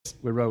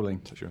We're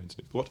rolling.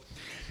 What?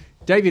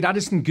 David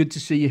Addison, good to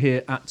see you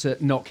here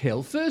at Knock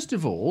Hill. First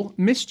of all,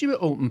 missed you at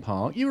Alton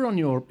Park. You were on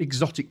your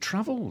exotic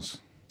travels.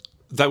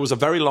 There was a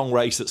very long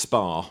race at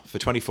Spa for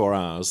 24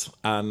 hours,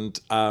 and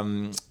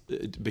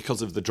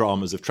because of the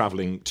dramas of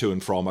travelling to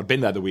and from, I'd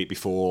been there the week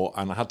before,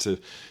 and I had to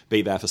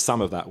be there for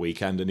some of that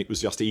weekend, and it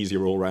was just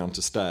easier all round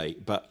to stay.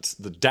 But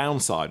the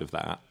downside of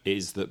that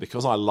is that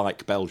because I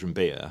like Belgian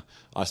beer,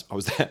 I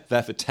was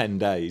there for 10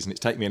 days, and it's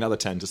taken me another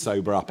 10 to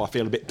sober up. I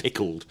feel a bit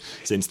pickled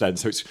since then,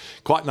 so it's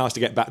quite nice to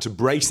get back to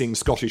bracing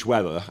Scottish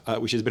weather,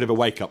 which is a bit of a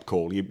wake-up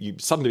call. You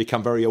suddenly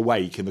become very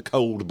awake in the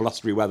cold,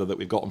 blustery weather that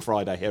we've got on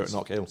Friday here at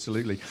Knock Hill.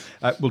 Absolutely.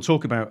 We'll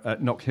talk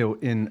about Knock Hill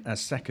in a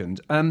second.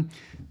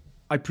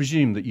 I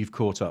presume that you've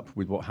caught up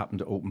with what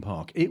happened at Alton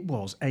Park. It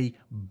was a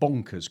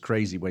bonkers,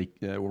 crazy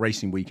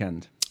racing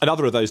weekend.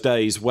 Another of those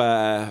days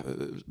where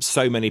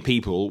so many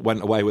people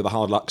went away with a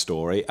hard luck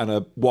story and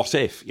a what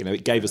if. You know,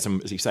 it gave us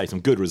some, as you say, some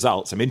good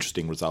results, some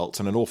interesting results,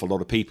 and an awful lot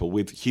of people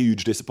with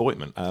huge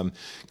disappointment.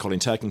 Colin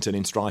Turkington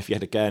in strife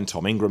yet again,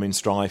 Tom Ingram in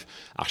strife,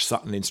 Ash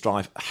Sutton in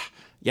strife.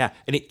 Yeah,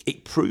 and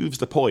it proves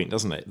the point,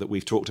 doesn't it, that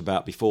we've talked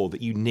about before,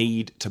 that you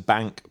need to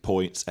bank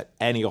points at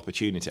any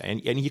opportunity.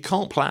 And you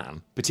can't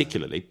plan,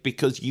 particularly,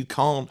 because you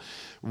can't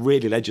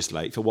really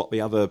legislate for what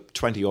the other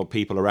 20-odd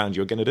people around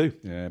you are going to do.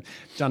 Yeah.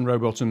 Dan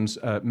Rowbottom's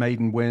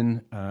maiden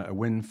win, a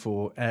win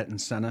for Ayrton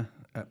Senna.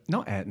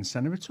 Not Ayrton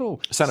Senna at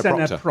all.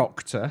 Senna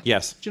Proctor.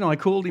 Yes. Do you know, I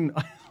called him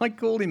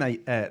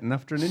Ayrton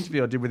after an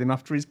interview I did with him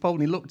after his pole,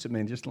 and he looked at me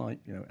and just like,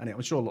 you know, and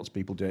I'm sure lots of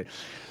people do it.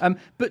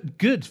 But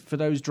good for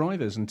those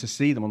drivers and to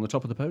see them on the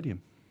top of the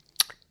podium.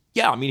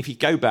 Yeah, I mean, if you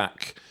go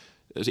back,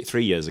 was it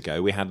 3 years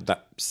ago, we had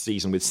that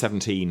season with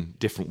 17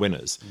 different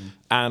winners,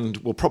 and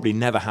we'll probably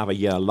never have a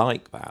year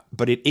like that,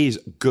 but it is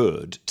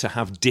good to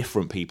have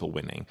different people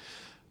winning.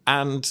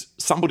 And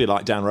somebody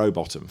like Dan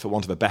Rowbottom, for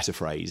want of a better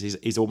phrase,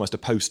 is almost a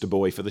poster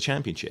boy for the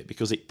championship,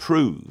 because it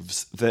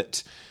proves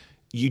that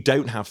you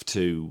don't have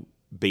to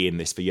be in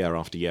this for year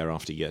after year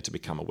after year to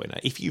become a winner.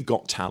 If you've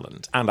got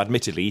talent, and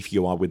admittedly, if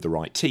you are with the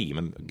right team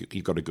and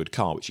you've got a good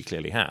car, which he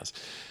clearly has,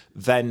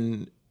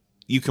 then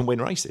you can win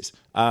races.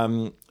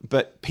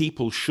 But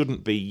people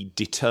shouldn't be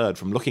deterred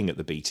from looking at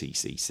the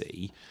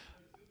BTCC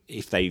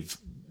if they've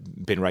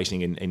been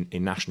racing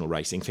in national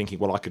racing, thinking,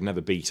 well, I could never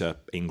beat a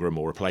Ingram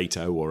or a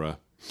Plato or a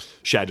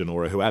Shedden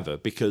or a whoever,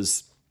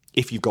 because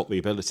if you've got the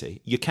ability,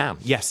 you can.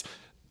 Yes,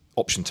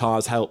 option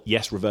tyres help.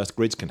 Yes, reverse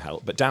grids can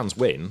help. But Dan's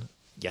win,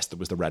 yes, there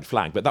was the red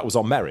flag, but that was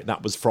on merit.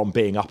 That was from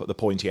being up at the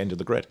pointy end of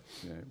the grid.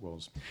 Yeah, it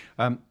was.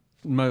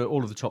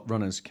 All of the top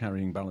runners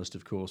carrying ballast,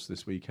 of course,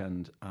 this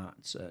weekend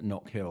at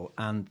Knock Hill,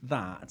 and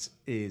that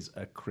is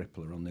a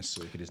crippler on this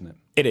circuit, isn't it?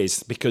 It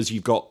is, because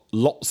you've got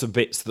lots of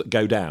bits that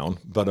go down,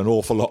 but an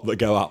awful lot that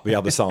go up the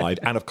other side.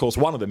 And of course,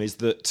 one of them is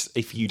that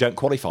if you don't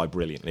qualify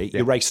brilliantly,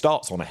 your race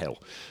starts on a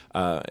hill.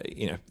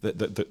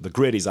 The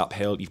grid is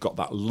uphill. You've got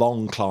that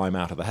long climb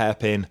out of the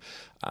hairpin,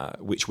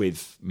 which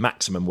with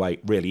maximum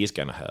weight really is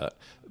going to hurt.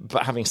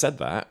 But having said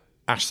that,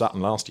 Ash Sutton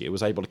last year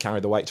was able to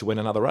carry the weight to win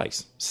another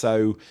race.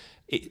 So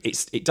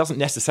it doesn't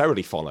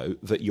necessarily follow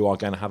that you are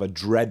going to have a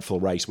dreadful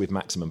race with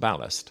maximum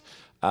ballast.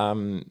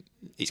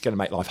 It's going to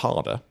make life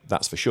harder,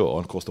 that's for sure.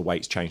 And of course, the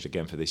weight's changed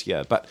again for this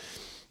year. But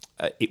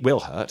it will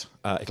hurt.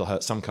 It'll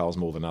hurt some cars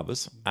more than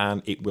others.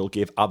 And it will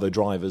give other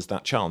drivers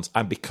that chance.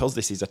 And because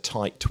this is a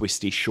tight,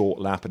 twisty, short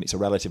lap and it's a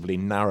relatively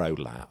narrow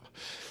lap,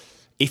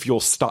 if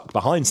you're stuck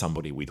behind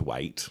somebody with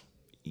weight,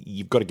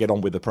 you've got to get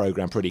on with the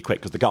programme pretty quick,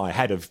 because the guy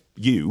ahead of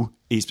you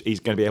is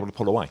going to be able to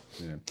pull away.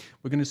 Yeah.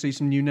 We're going to see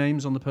some new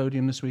names on the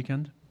podium this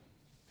weekend?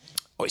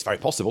 Oh, it's very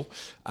possible.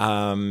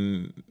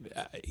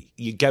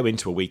 You go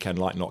into a weekend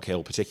like Knock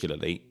Hill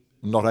particularly,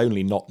 not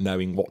only not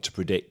knowing what to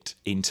predict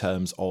in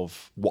terms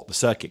of what the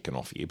circuit can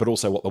offer you, but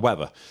also what the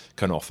weather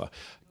can offer.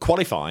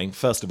 Qualifying,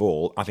 first of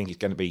all, I think is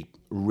going to be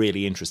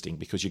really interesting,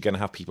 because you're going to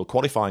have people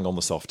qualifying on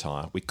the soft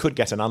tyre. We could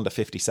get an under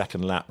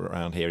 50-second lap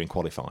around here in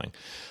qualifying.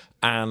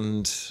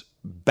 And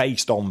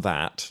based on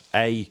that,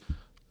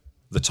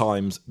 the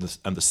times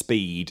and the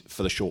speed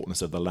for the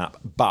shortness of the lap,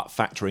 but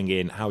factoring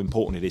in how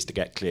important it is to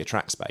get clear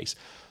track space,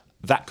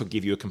 that could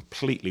give you a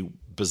completely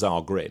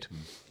bizarre grid.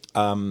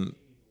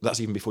 That's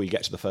even before you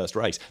get to the first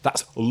race.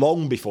 That's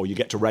long before you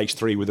get to race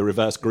 3 with a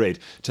reverse grid,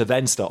 to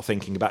then start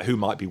thinking about who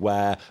might be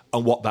where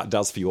and what that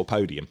does for your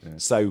podium. Yeah.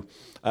 So,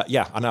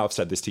 I know I've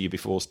said this to you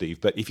before,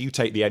 Steve, but if you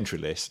take the entry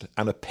list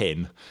and a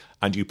pin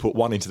and you put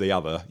one into the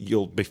other,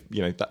 you'll be,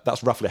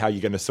 that's roughly how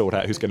you're going to sort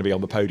out who's going to be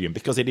on the podium,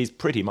 because it is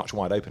pretty much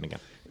wide open again.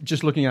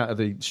 Just looking out of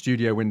the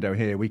studio window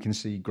here, we can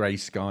see grey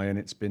sky, and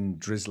it's been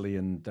drizzly,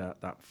 and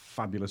that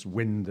fabulous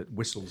wind that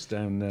whistles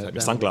down. Take my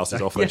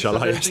sunglasses off, then, shall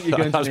I?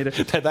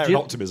 They're an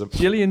optimism.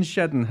 Gillian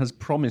Shedden has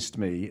promised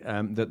me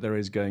that there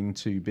is going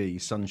to be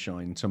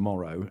sunshine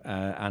tomorrow,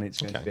 and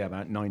it's going to be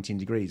about 19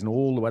 degrees, and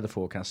all the weather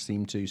forecasts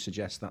seem to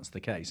suggest that's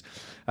the case,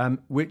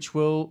 which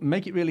will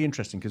make it really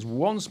interesting, because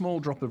one small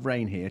drop of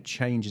rain here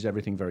changes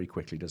everything very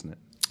quickly, doesn't it?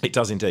 It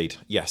does indeed,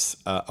 yes.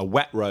 A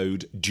wet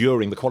road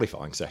during the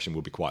qualifying session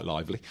will be quite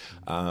lively.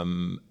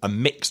 A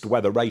mixed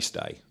weather race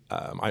day.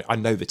 I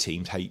know the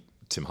teams hate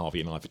Tim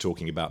Harvey and I for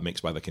talking about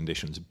mixed weather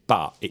conditions,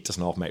 but it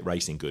doesn't half make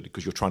racing good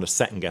because you're trying to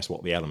second guess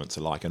what the elements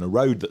are like. And a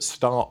road that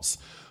starts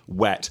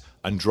wet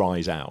and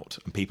dries out,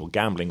 and people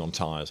gambling on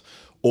tyres,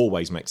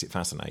 always makes it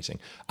fascinating.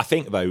 I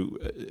think, though,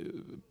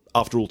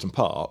 after Alton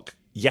Park,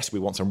 yes, we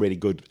want some really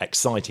good,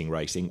 exciting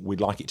racing.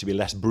 We'd like it to be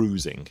less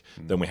bruising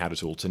than we had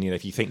at Alton.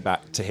 If you think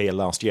back to here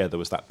last year, there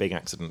was that big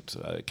accident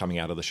coming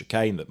out of the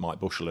chicane that Mike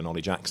Bushell and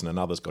Ollie Jackson and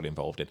others got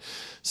involved in.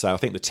 So I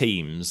think the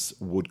teams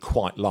would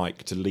quite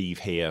like to leave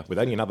here with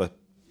only another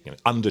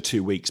under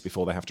 2 weeks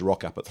before they have to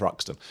rock up at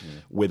Thruxton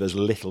with as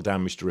little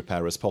damage to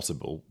repair as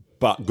possible.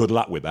 But good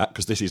luck with that,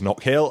 because this is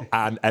Knock Hill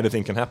and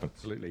anything can happen.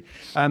 Absolutely.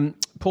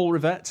 Paul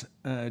Rivett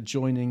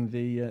joining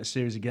the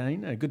series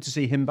again. Good to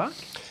see him back.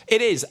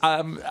 It is.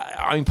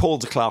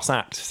 Paul's a class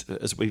act,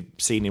 as we've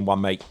seen in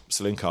one-make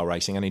saloon car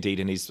racing and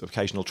indeed in his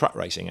occasional truck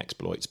racing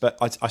exploits. But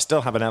I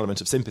still have an element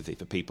of sympathy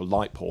for people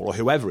like Paul or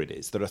whoever it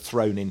is that are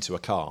thrown into a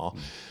car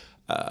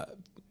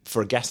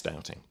for a guest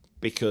outing.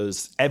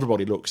 Because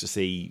everybody looks to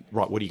see,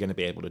 right, what are you going to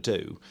be able to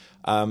do?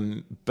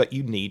 But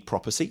you need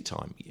proper seat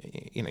time.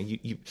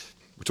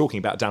 We're talking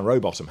about Dan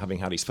Rowbottom having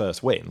had his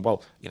first win.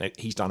 Well,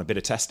 he's done a bit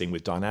of testing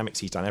with Dynamics.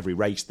 He's done every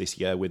race this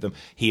year with them.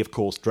 He, of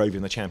course, drove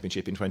in the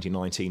championship in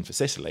 2019 for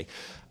Sicily.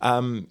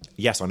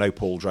 Yes, I know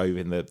Paul drove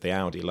in the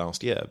Audi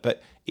last year,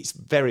 but it's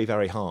very,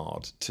 very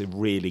hard to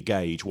really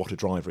gauge what a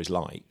driver is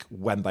like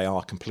when they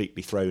are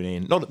completely thrown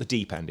in, not at the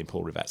deep end in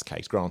Paul Rivett's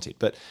case, granted,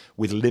 but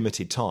with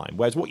limited time.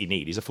 Whereas what you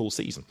need is a full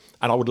season.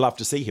 And I would love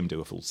to see him do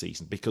a full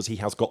season because he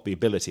has got the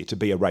ability to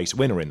be a race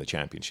winner in the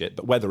championship.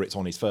 But whether it's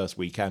on his first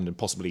weekend and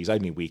possibly his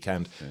only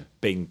weekend,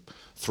 being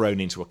thrown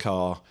into a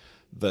car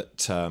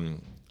that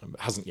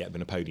hasn't yet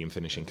been a podium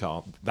finishing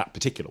car, that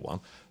particular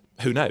one,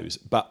 who knows?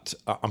 But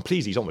I'm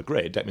pleased he's on the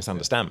grid, don't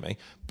misunderstand me,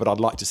 but I'd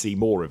like to see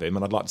more of him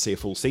and I'd like to see a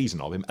full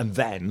season of him, and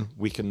then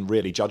we can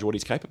really judge what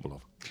he's capable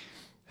of.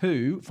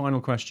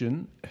 Final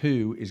question,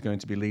 who is going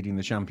to be leading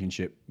the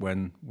championship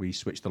when we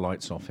switch the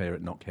lights off here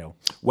at Knock Hill?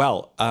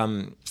 Well,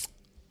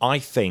 I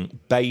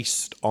think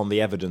based on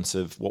the evidence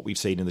of what we've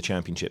seen in the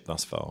championship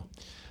thus far,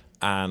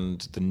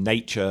 and the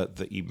nature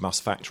that you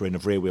must factor in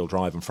of rear-wheel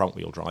drive and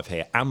front-wheel drive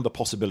here, and the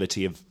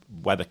possibility of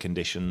weather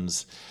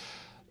conditions,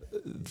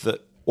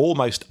 that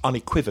almost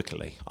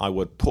unequivocally I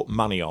would put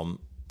money on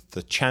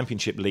the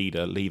championship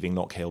leader leaving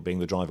Knock Hill being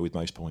the driver with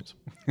most points.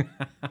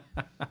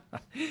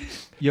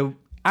 You're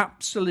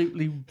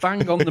absolutely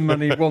bang on the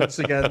money once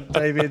again,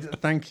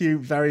 David. Thank you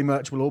very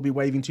much. We'll all be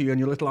waving to you on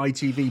your little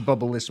ITV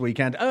bubble this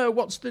weekend.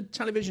 What's the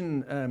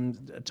television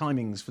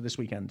timings for this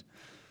weekend?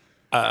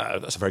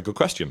 That's a very good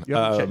question. You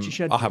haven't checked your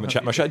schedule, I haven't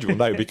checked my schedule,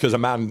 no, because a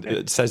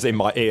man says in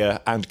my ear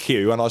and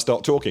cue and I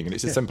start talking, and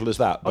it's as simple as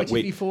that. But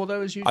ITV4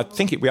 though, as usual? I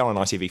think we are on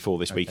ITV4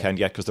 this weekend,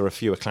 because there are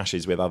fewer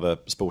clashes with other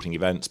sporting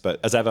events. But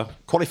as ever,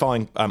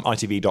 qualifying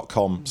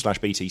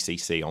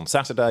ITV.com/BTCC on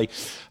Saturday,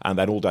 and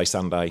then all day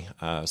Sunday,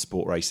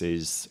 sport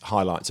races,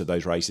 highlights of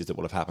those races that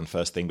will have happened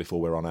first thing before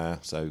we're on air.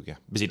 So,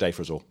 busy day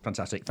for us all.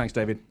 Fantastic. Thanks,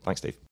 David. Thanks, Steve.